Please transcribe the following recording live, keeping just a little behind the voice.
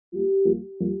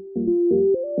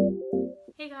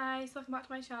Hey guys, welcome back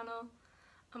to my channel.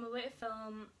 I'm away to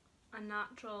film a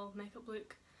natural makeup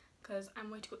look because I'm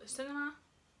going to go to the cinema.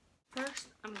 First,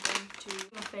 I'm going to do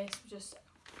my face with just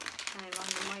random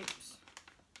wipes.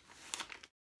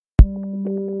 I'm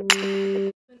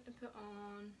going to put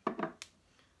on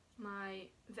my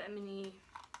vitamin E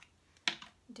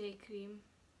day cream.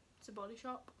 It's a Body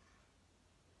Shop.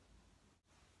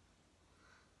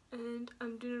 And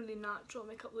I'm doing a really natural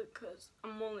makeup look because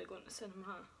I'm only going to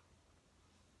cinema.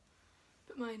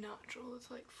 But my natural is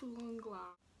like full on glam.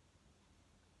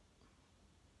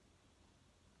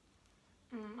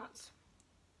 And that's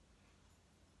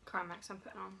Carmex I'm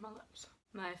putting on my lips.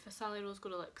 My Fasali Rose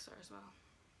Gold Elixir as well.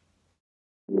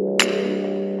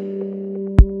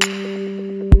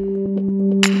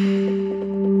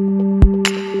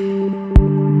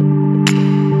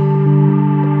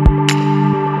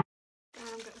 And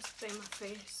I'm going to spray my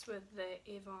face with the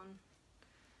Avon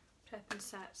Prep and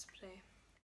Set spray.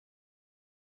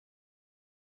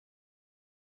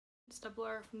 It's a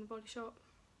blur from the Body Shop.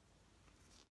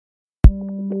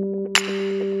 I'm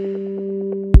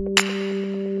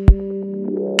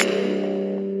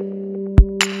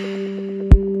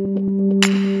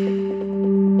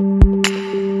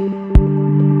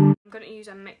going to use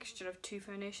a mixture of two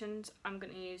foundations. I'm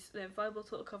going to use the Infallible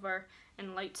Total Cover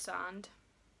in Light Sand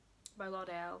by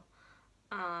L'Oreal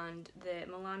and the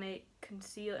Milani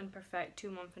Conceal and Perfect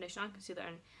 2-in-1 foundation and concealer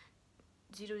in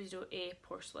 00A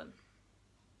Porcelain.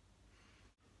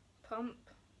 Pump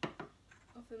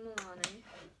of the Milani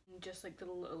and just like the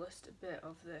littlest bit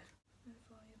of the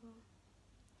Infallible.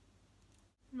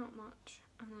 Not much,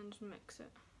 and then just mix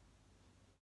it.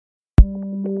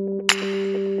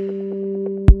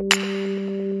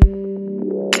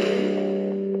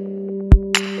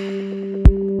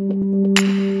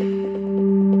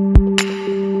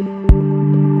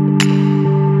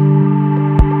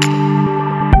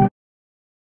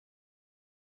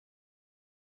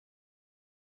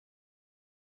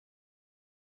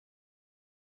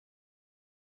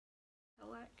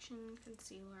 Collection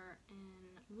concealer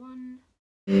in 1.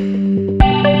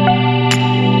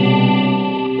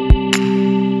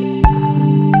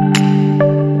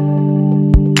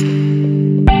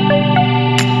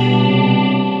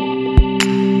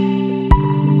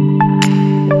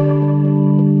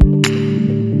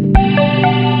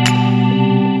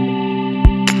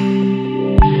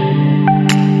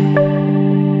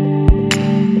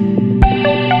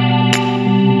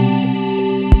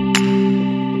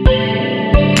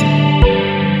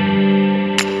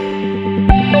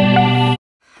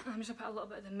 I'm just going to put a little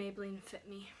bit of the Maybelline Fit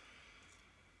Me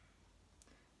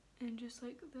in just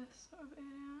like this sort of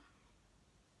area.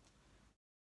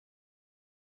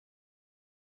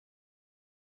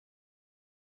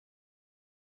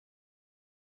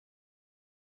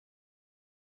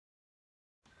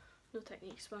 No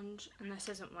Technique sponge, and this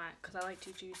isn't wet because I like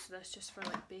to use this just for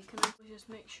like baking. Just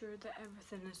make sure that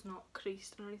everything is not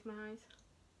creased underneath my eyes.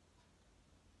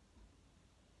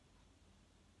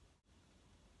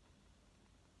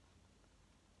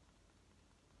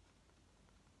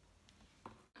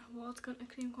 I was going to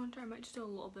cream contour, I might just do a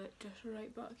little bit just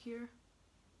right back here.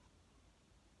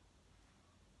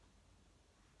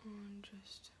 And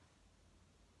just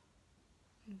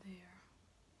there.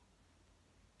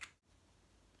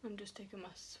 I'm just taking my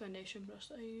foundation brush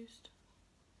that I used.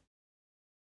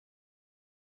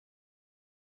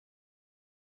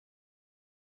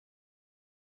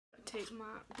 Take my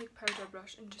big powder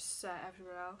brush and just set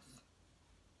everywhere else.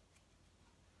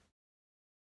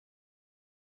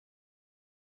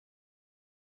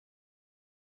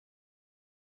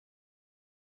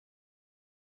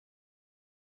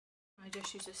 I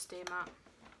just use a Stay Matte.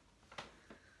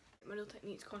 My Real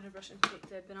Techniques contour brush and take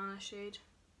the banana shade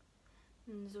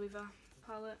in the Zoeva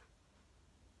palette.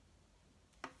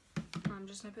 I'm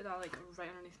just going to put that like right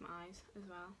underneath my eyes as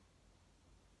well.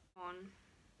 On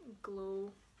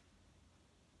Glow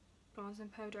bronzing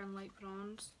powder and light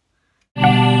bronze.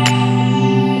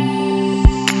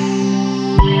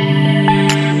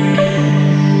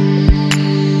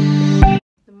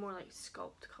 The more like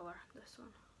sculpt colour, this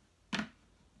one.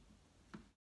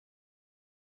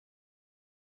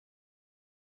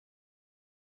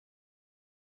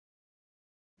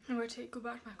 I'm going to go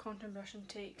back to my contour brush and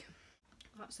take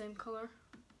that same colour.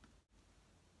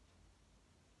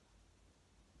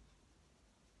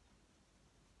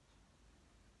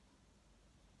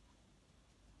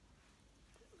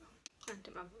 And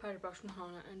take my powder brush from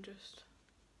on it and just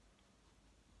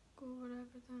go over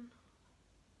everything.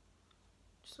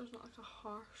 Just so it's not like a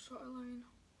harsh sort of line.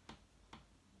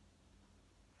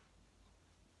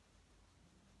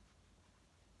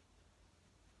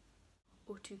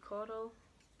 O2 Coral,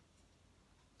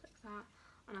 like that.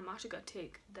 And I'm actually going to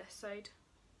take this side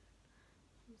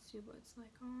and see what it's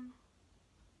like on.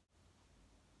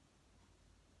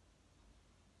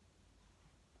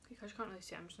 Because you can't really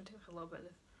see it, I'm just going to take like a little bit of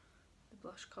the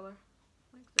blush colour,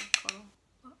 like the coral.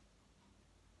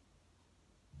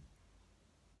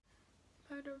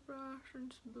 Powder brush and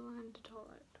just blend it all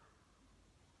out.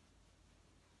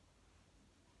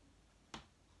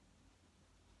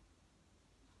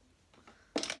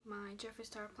 My Jeffree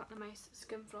Star Platinum Ice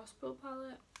Skin Frost Pro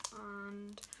palette,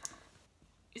 and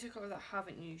these are colours that I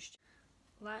haven't used.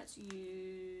 Let's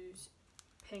use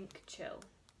Pink Chill.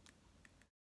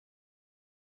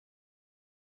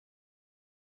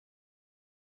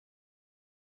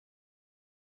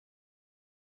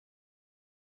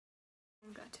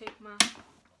 I'm going to take my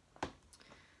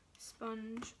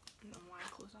sponge, I don't know why I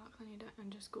close that because I need it,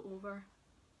 and just go over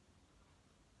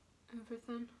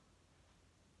everything.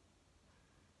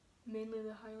 Mainly the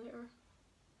highlighter.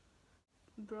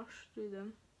 Brush through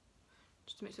them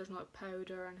just to make sure there's not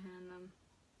powder or anything in them.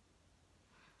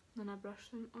 Then I brush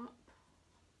them up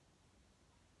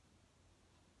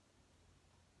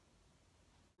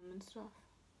and stuff.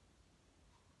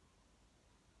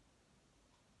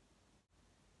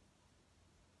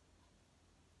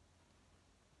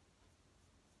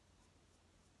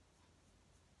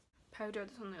 Powder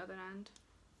that's on the other end.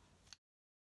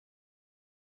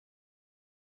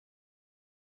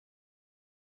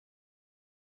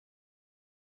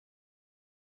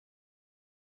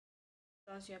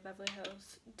 That's Beverly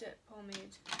Hills Dip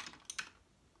Pomade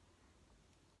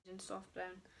in soft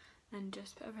brown, and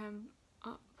just put everything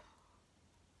up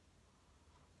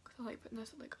because I like putting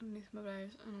this like underneath my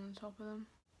brows and on the top of them.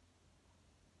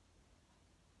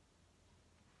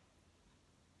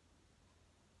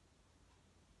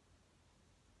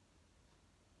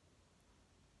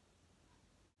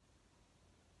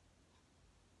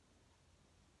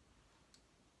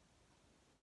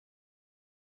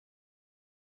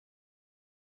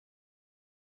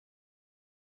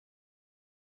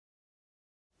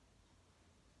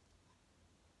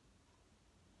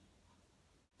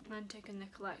 And then taking the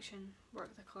collection,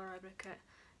 work the colour eyebrow kit,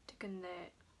 taking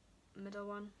the middle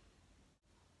one.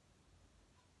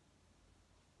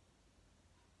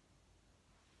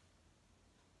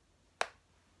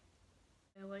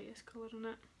 The lightest colour in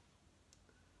it.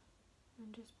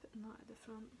 And just putting that at the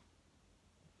front.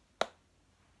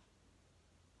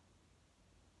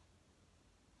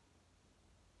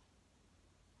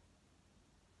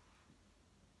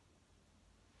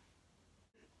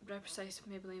 Brow Precise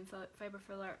Maybelline Fibre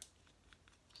Filler.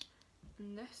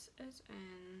 And this is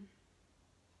in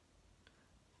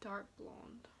dark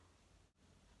blonde.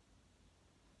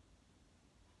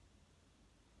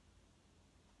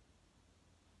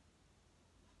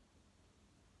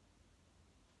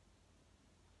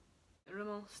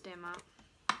 Rimmel Stay Matte.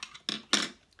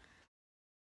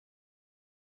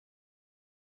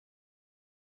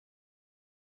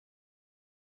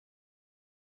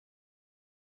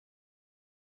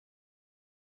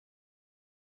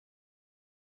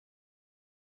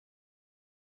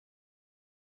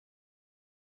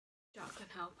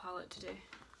 Jaclyn Hill palette today.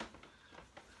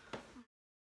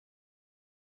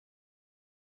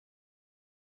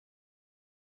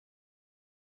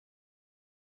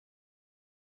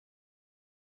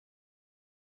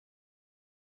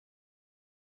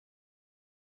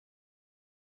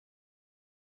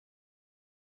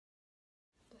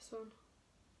 This one.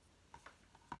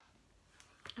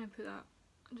 I put that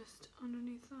just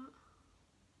underneath that.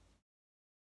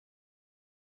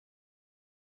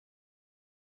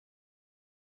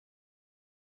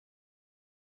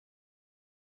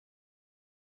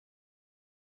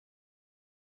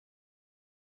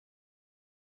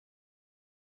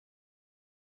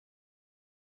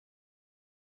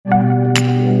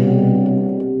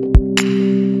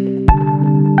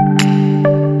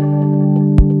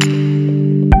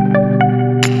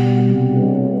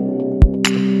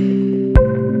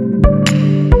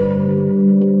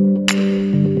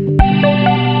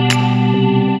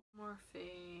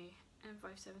 Morphe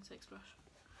M576 brush.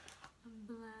 And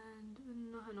blend with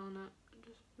nothing on it,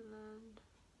 just blend.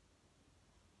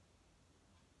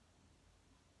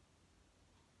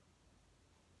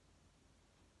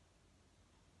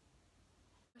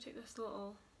 I take this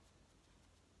little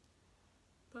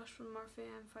brush from Morphe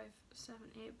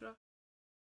M578 brush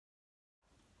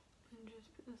and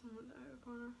just put this on the outer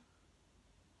corner.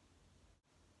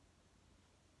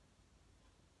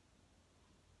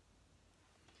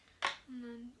 And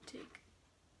then take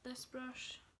this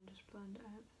brush and just blend it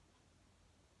out.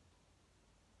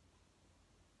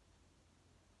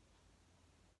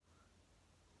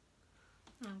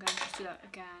 And I'm going to just do that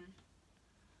again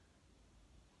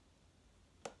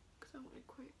because I want it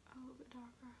quite a little bit darker.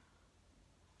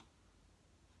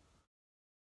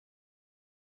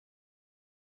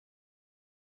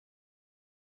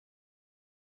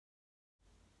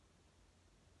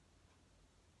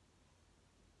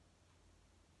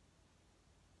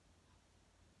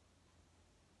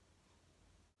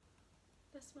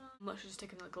 This one. I'm literally just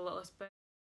taking like a little bit.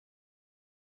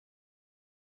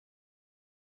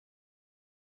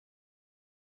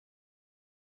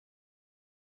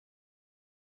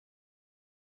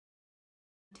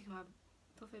 Taking my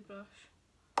fluffy brush.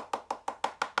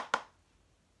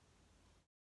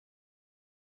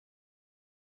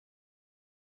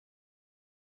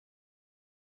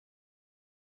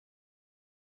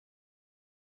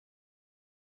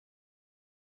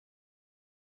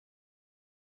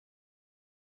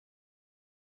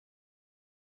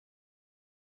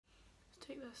 Just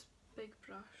take this big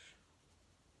brush.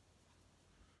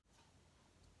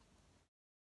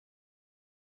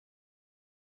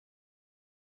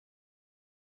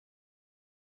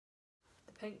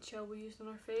 The pink gel we used on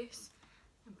our face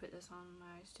and put this on my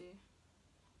eyes too.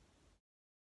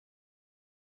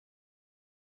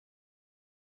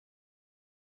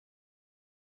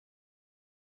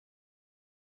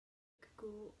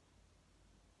 Go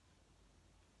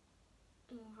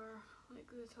over like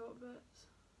the top bits.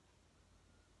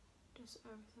 Just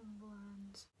everything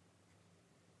blends.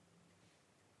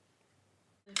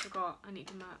 I forgot I need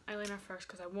to do my eyeliner first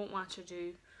because I won't want to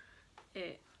do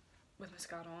it with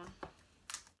mascara on.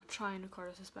 I'll try and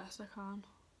record this as best I can.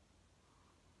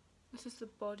 This is the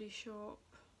Body Shop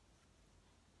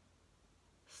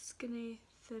Skinny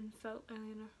Thin Felt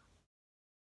Eyeliner.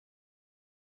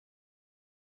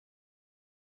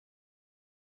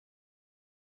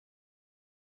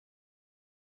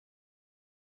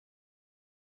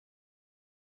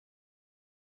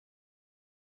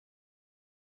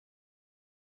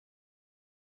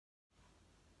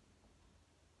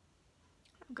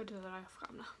 I'm going to do that off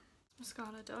camera.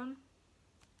 Mascara done.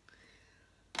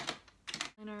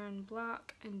 Liner in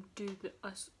black and do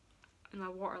this in my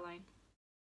waterline.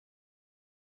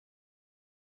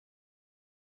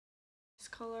 This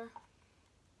colour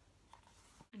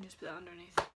and just put that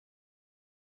underneath.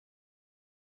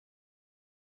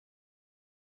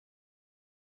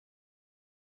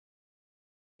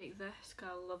 Take this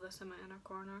because I love this in my inner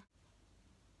corner.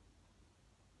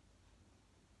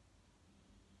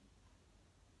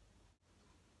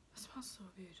 It smells so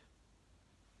good.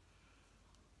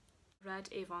 Red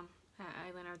Avon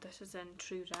eyeliner. This is in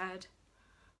True Red.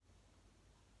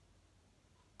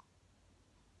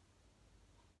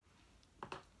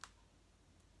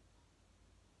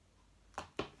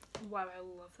 Wow, I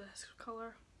love this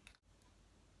colour.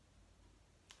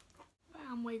 But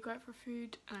I'm way out for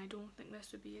food and I don't think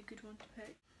this would be a good one to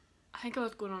pick. I think if I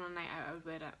was going on a night out I would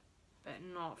wear it, but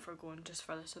not for going just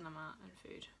for the cinema and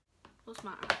food. Doesn't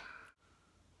matter.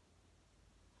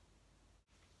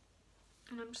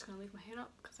 And I'm just going to leave my hair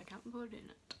up because I can't bother doing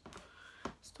it.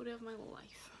 Story of my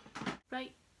life.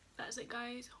 Right, that's it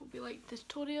guys. Hope you liked this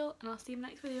tutorial and I'll see you in the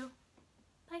next video.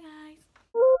 Bye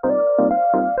guys.